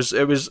was. It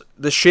was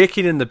the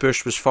shaking in the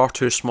bush was far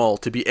too small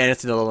to be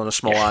anything other than a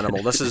small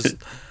animal. This is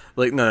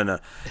like no.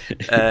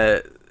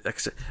 Like I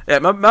said, yeah,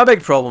 my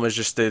big problem is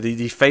just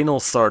the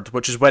final third,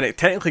 which is when it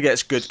technically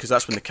gets good because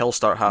that's when the kills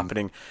start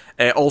happening.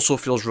 It also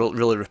feels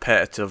really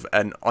repetitive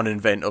and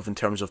uninventive in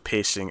terms of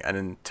pacing and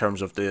in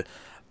terms of the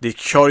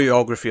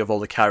choreography of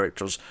all the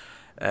characters.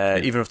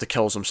 Even if the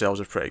kills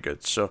themselves are pretty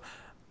good, so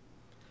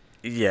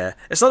yeah,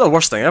 it's not the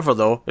worst thing ever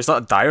though. It's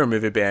not a dire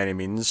movie by any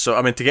means. So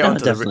I mean, No,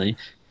 definitely.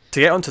 to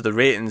get onto the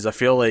ratings, I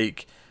feel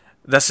like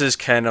this is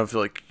kind of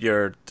like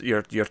your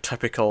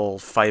typical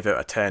 5 out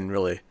of 10,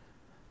 really.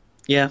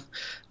 Yeah,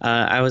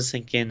 I was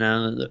thinking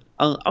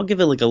I'll give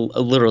it like a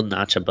little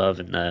notch above,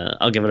 and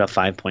I'll give it a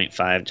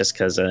 5.5 just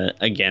because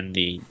again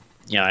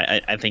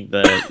I think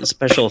the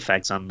special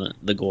effects on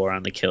the gore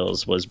on the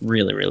kills was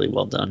really really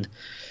well done.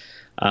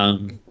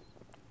 Um,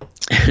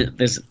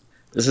 this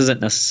this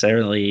isn't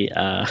necessarily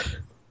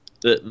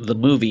the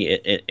movie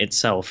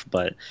itself,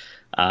 but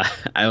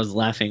I was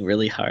laughing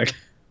really hard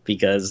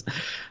because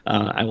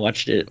I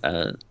watched it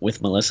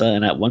with Melissa,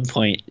 and at one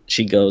point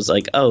she goes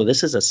like, "Oh,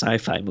 this is a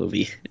sci-fi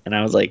movie," and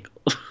I was like,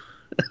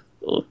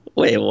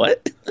 "Wait,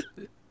 what?"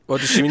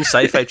 What does she mean,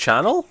 Sci-Fi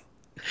Channel?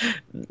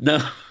 No,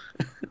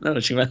 no,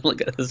 she meant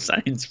like a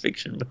science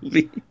fiction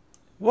movie.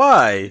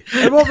 Why?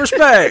 In what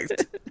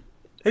respect?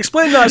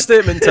 Explain that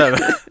statement, Tim.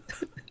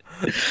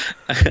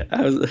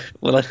 I was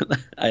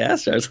I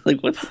asked her, I was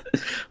like, what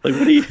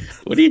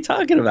are you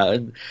talking about?"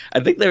 And I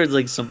think there was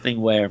like something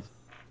where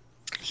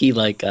he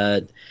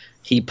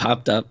he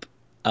popped up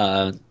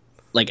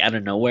like out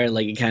of nowhere,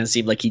 like it kind of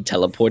seemed like he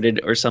teleported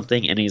or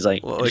something, and he's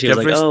like, Well, like she was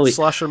like, every "Oh,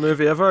 slasher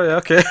movie ever, yeah,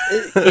 okay.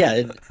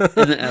 yeah."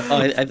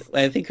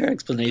 I think her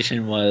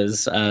explanation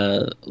was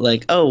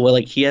like, "Oh, well,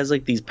 like he has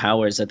like these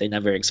powers that they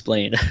never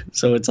explain,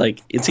 so it's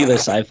like it's either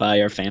sci-fi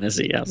or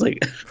fantasy." I was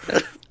like,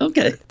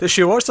 "Okay." Did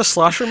she watch the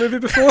slasher movie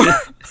before?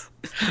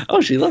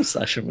 Oh, she loves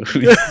slasher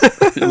movies.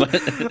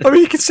 I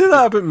mean, you could say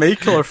that about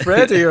Michael or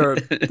Freddy or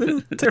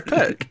their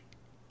pick.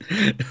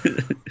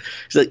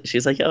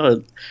 She's like,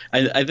 "Oh,"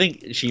 I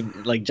think she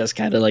like just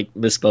kind of like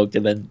misspoke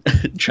and then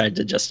tried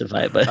to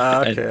justify it, but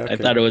Okay. I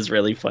thought it was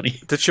really funny.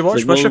 Did she watch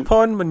Like, Wish well,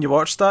 Upon when you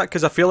watched that?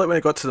 Because I feel like when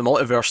it got to the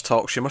multiverse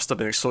talk, she must have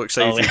been so oh,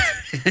 excited.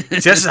 See,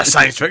 this is a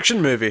science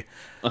fiction movie.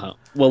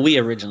 well, we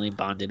originally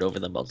bonded over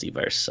the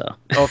multiverse, so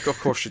Oh, of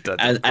course you did.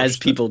 as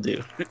people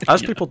do,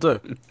 As you people do.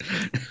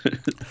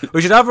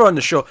 We should have her on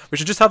the show. We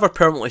should just have her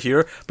permanently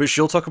here, but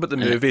she'll talk about the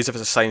movie as if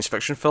it's a science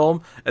fiction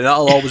film, and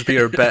that'll always be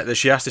her bit, that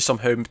she has to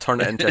somehow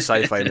turn it into a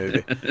sci-fi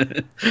movie.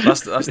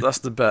 That's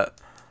the bit.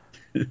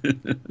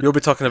 You'll be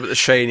talking about The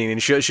Shining,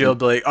 and she'll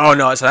be like, "Oh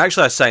no, it's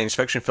actually a science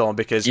fiction film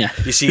because Yeah.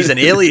 you see he's an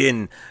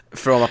alien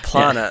from a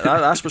planet.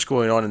 That's what's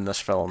going on in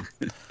this film.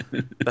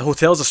 The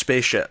hotel's a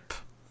spaceship."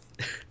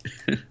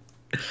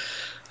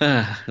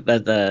 there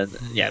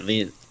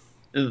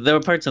were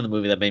parts of the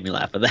movie that made me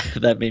laugh, but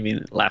that made me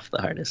laugh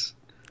the hardest.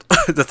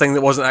 The thing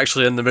that wasn't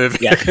actually in the movie.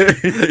 Yeah.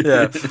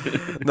 Yeah.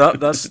 No,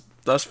 that's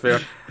fair.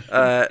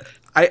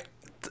 I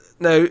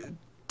now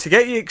to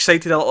get you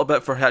excited a little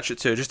bit for Hatchet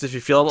 2, just if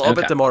you feel a little bit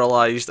Okay.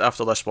 demoralised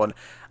after this one,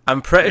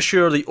 I'm pretty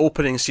sure the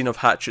opening scene of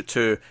Hatchet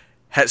 2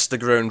 hits the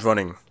ground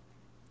running.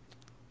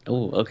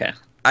 Oh, okay.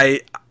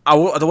 I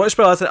don't want to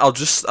spoil anything. I'll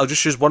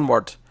just use one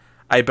word.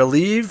 I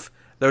believe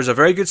there's a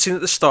very good scene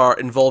at the start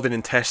involving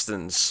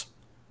intestines.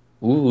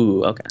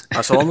 Ooh, okay.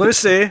 That's all I'm going to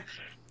say.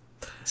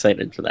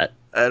 Excited for that.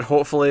 And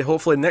hopefully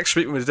next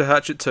week when we do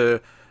Hatchet 2,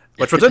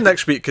 which we're doing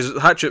next week because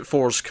Hatchet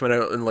 4's coming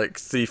out in like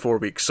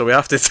 3-4 weeks, so we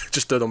have to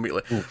just do them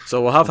weekly. Ooh.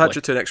 So we'll have Oh, boy.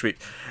 Hatchet 2 next week.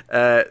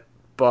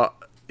 But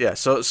yeah,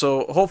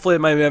 so hopefully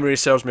my memory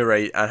serves me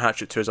right, and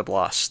Hatchet 2 is a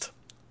blast.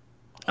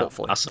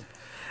 Hopefully. Oh, awesome.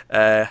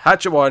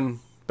 Hatchet 1,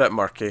 bit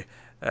murky.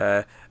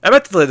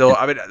 Admittedly though,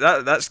 I mean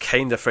that's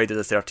kind of Friday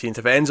the 13th.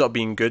 If it ends up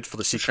being good for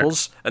the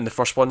sequels, and the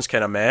first one's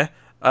kind of meh,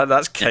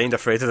 that's kind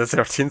of Friday the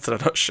 13th in a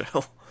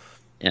nutshell.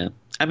 Yeah,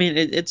 I mean,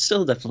 it's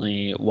still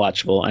definitely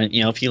watchable. And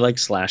if you like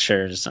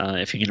slashers,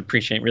 if you can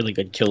appreciate really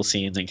good kill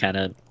scenes and kind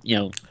of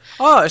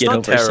Oh, it's get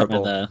not over some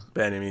terrible of the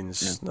by any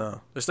means.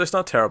 No, it's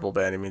not terrible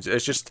by any means.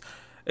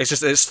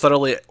 It's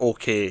thoroughly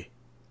okay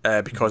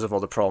because of all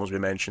the problems we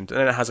mentioned, and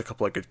then it has a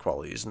couple of good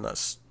qualities, and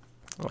that's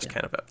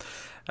kind of it.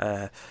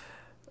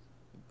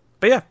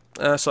 But yeah,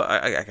 so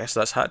I guess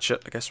that's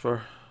Hatchet. I guess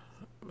we're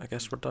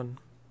done.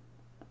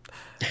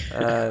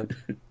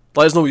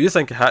 Let us know what you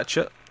think of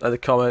Hatchet in the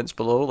comments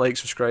below. Like,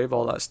 subscribe,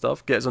 all that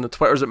stuff. Get us on the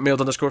Twitters at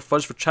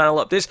mailed_fuzz for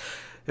channel updates.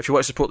 If you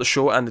want to support the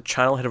show and the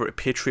channel, head over to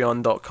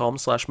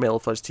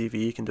patreon.com/mailfuzztv.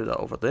 You can do that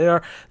over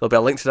there. There'll be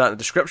a link to that in the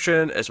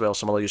description, as well as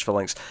some other useful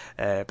links.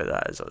 But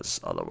that is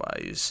us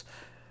otherwise.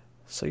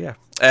 So yeah.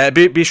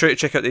 Be sure to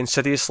check out the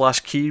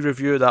Insidious/Key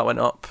review. That went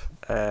up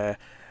at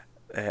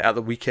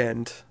the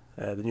weekend.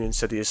 The new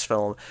Insidious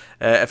film.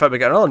 In fact, we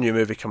got another new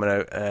movie coming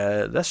out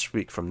this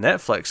week from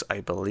Netflix, I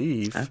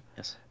believe.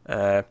 yes.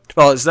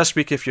 Well, it's this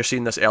week if you're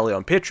seeing this early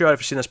on Patreon. If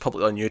you're seeing this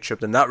publicly on YouTube,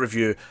 then that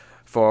review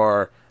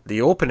for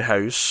The Open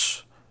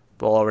House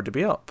will already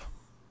be up.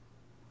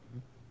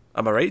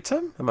 Am I right,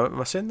 Tim? Am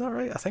I saying that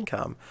right? I think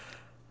I am.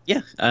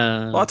 Yeah,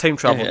 A lot of time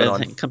travel going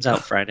on. It comes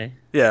out Friday.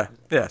 Yeah.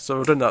 So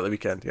we're doing that the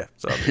weekend. Yeah.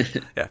 So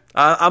yeah,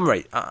 I'm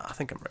right. I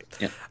think I'm right.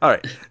 Yeah. All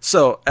right.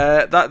 So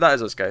that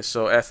is us, guys.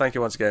 So thank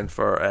you once again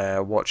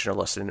for watching or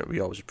listening. We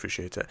always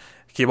appreciate it.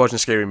 Keep watching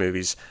scary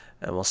movies,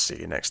 and we'll see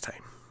you next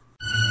time.